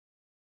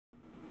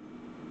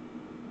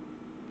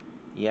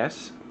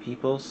Yes,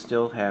 people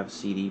still have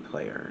CD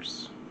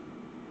players.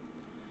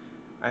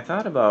 I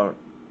thought about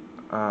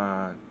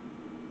uh,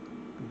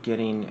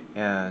 getting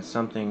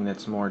something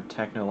that's more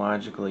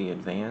technologically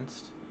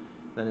advanced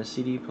than a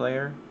CD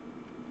player.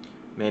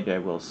 Maybe I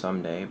will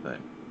someday, but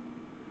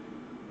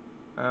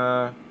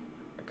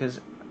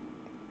because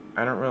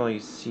I don't really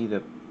see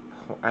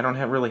I don't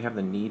really have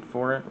the need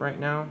for it right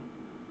now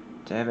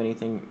to have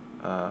anything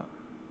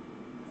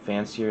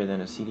fancier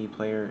than a CD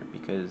player,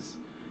 because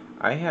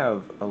I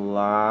have a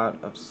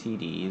lot of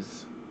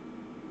CDs.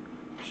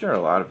 I'm sure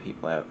a lot of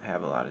people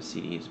have a lot of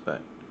CDs,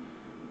 but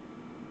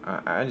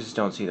I just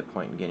don't see the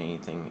point in getting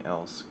anything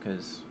else,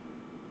 because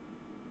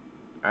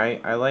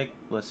I like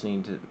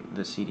listening to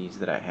the CDs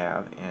that I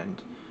have, and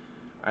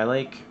I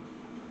like,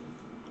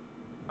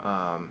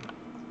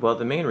 well,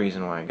 the main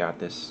reason why I got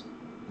this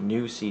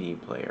new CD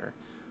player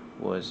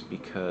was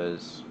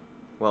because,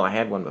 well, I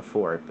had one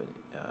before it, but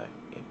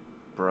it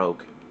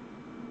broke,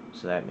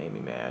 so that made me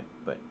mad.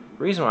 But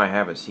the reason why I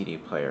have a CD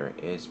player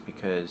is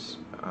because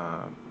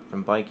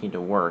from biking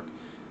to work,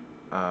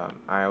 I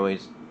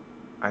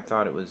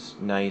thought it was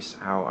nice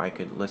how I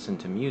could listen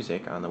to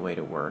music on the way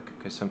to work,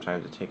 because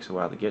sometimes it takes a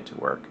while to get to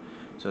work.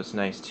 So it's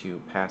nice to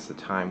pass the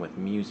time with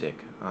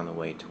music on the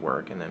way to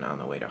work and then on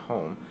the way to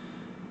home.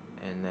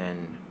 And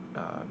then,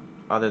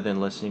 other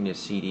than listening to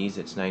CDs,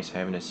 it's nice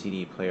having a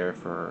CD player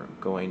for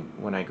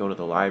when I go to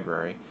the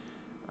library.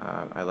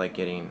 I like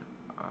getting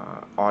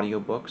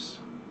audiobooks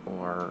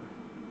or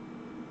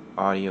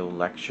audio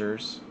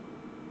lectures,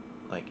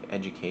 like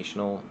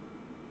educational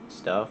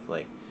stuff,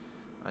 like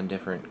on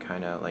different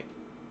kind of like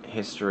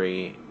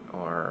history,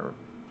 or,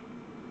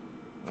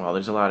 well,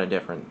 there's a lot of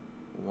different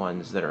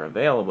ones that are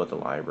available at the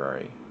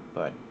library,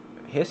 but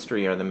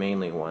history are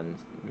mainly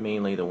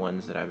the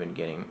ones that I've been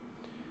getting.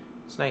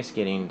 It's nice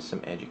getting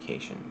some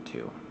education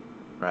too,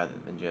 rather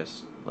than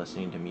just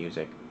listening to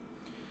music.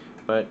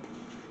 But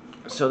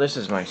so this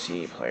is my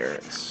CD player.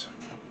 It's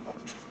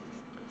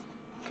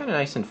kind of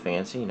nice and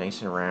fancy,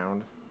 nice and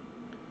round.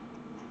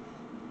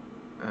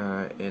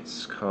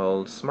 It's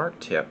called Smart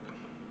Tip.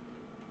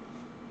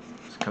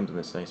 It comes in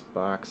this nice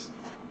box.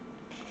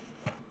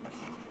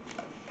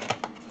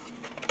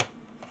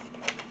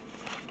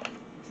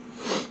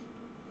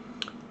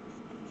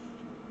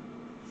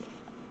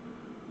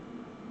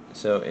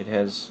 So it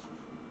has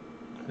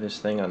this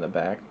thing on the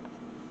back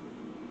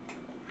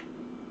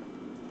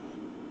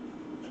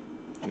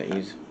that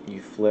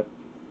you flip.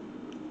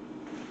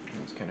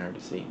 It's kind of hard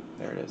to see.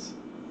 There it is.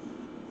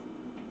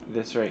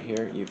 This right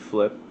here, you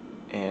flip,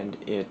 and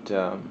it's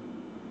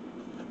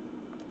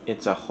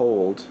a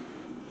hold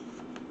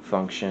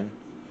function,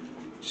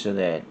 so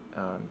that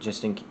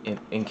just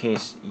in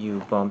case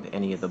you bump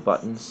any of the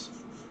buttons,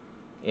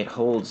 it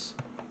holds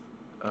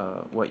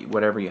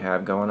whatever you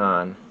have going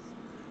on.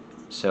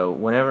 So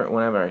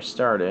whenever I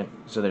start it,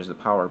 so there's the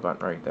power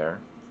button right there.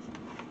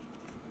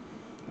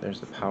 There's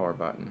the power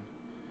button.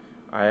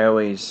 I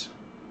always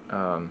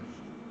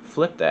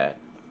flip that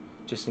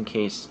just in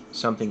case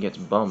something gets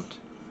bumped.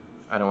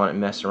 I don't want to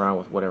mess around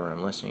with whatever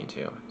I'm listening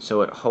to.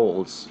 So it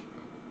holds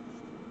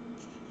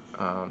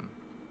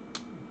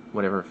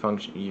whatever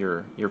function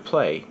your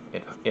play.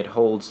 It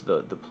holds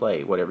the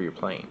play, whatever you're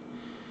playing.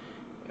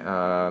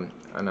 And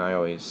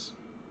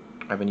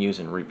I've been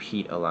using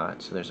repeat a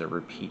lot, so there's a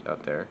repeat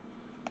up there.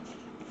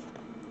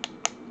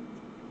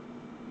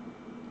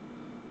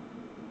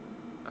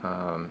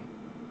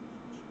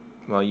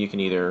 Well, you can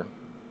either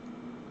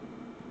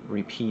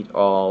repeat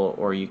all,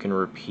 or you can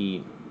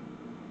repeat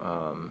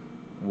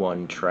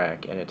one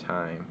track at a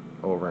time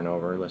over and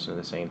over, listen to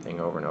the same thing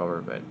over and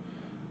over. But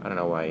I don't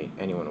know why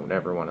anyone would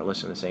ever want to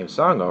listen to the same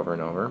song over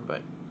and over.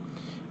 But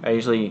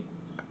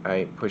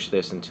I push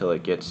this until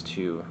it gets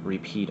to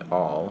repeat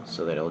all,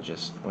 so that it'll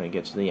just, when it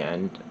gets to the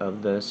end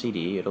of the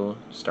CD, it'll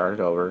start it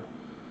over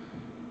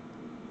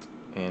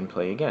and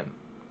play again.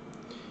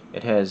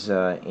 It has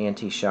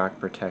anti-shock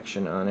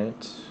protection on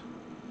it,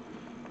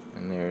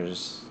 and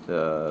there's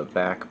the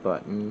back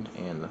button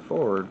and the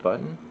forward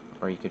button,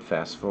 or you could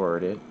fast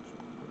forward it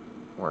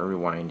or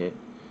rewind it.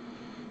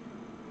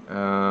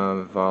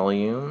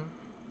 Volume,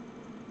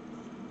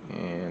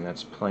 and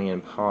that's play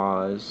and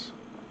pause,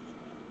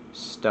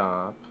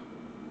 stop.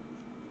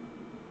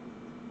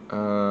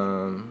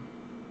 Oh,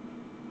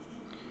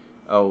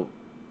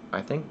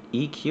 I think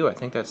EQ, I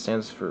think that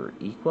stands for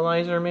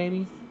equalizer,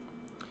 maybe.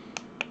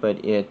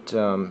 But it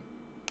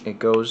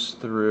goes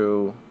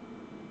through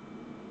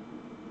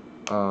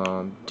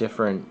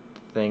different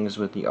things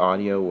with the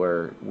audio,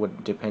 where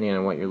depending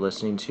on what you're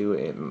listening to,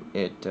 it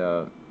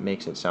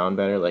makes it sound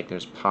better. Like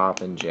there's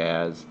pop and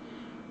jazz,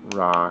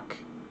 rock,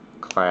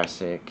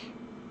 classic,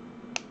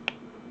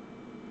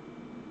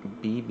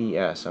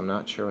 BBS. I'm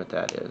not sure what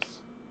that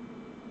is.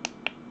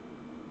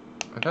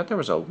 I thought there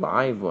was a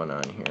live one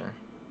on here.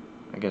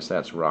 I guess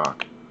that's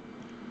rock,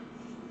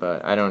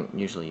 but I don't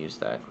usually use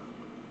that.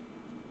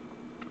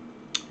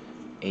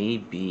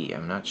 AB,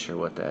 I'm not sure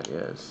what that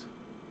is.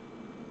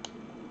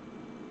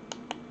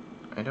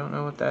 I don't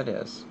know what that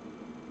is.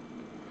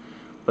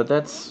 But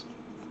that's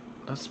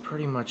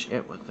pretty much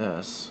it with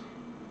this.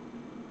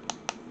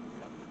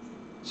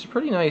 It's a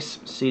pretty nice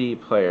CD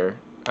player.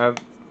 I've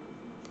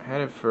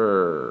had it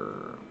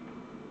for,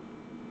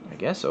 I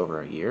guess,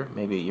 over a year,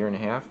 maybe a year and a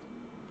half.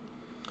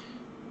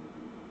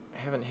 I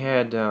haven't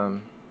had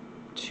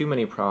too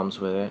many problems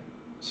with it.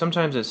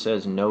 Sometimes it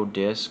says no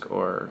disk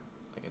or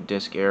like a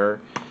disk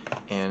error,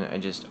 and I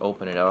just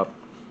open it up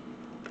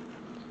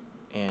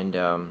and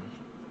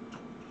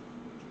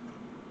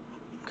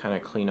kind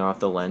of clean off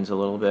the lens a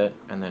little bit,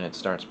 and then it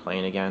starts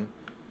playing again.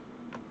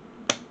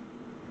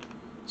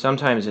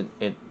 Sometimes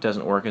it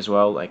doesn't work as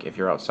well, like if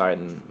you're outside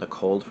in the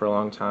cold for a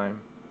long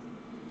time.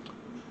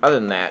 Other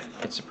than that,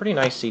 it's a pretty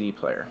nice CD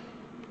player.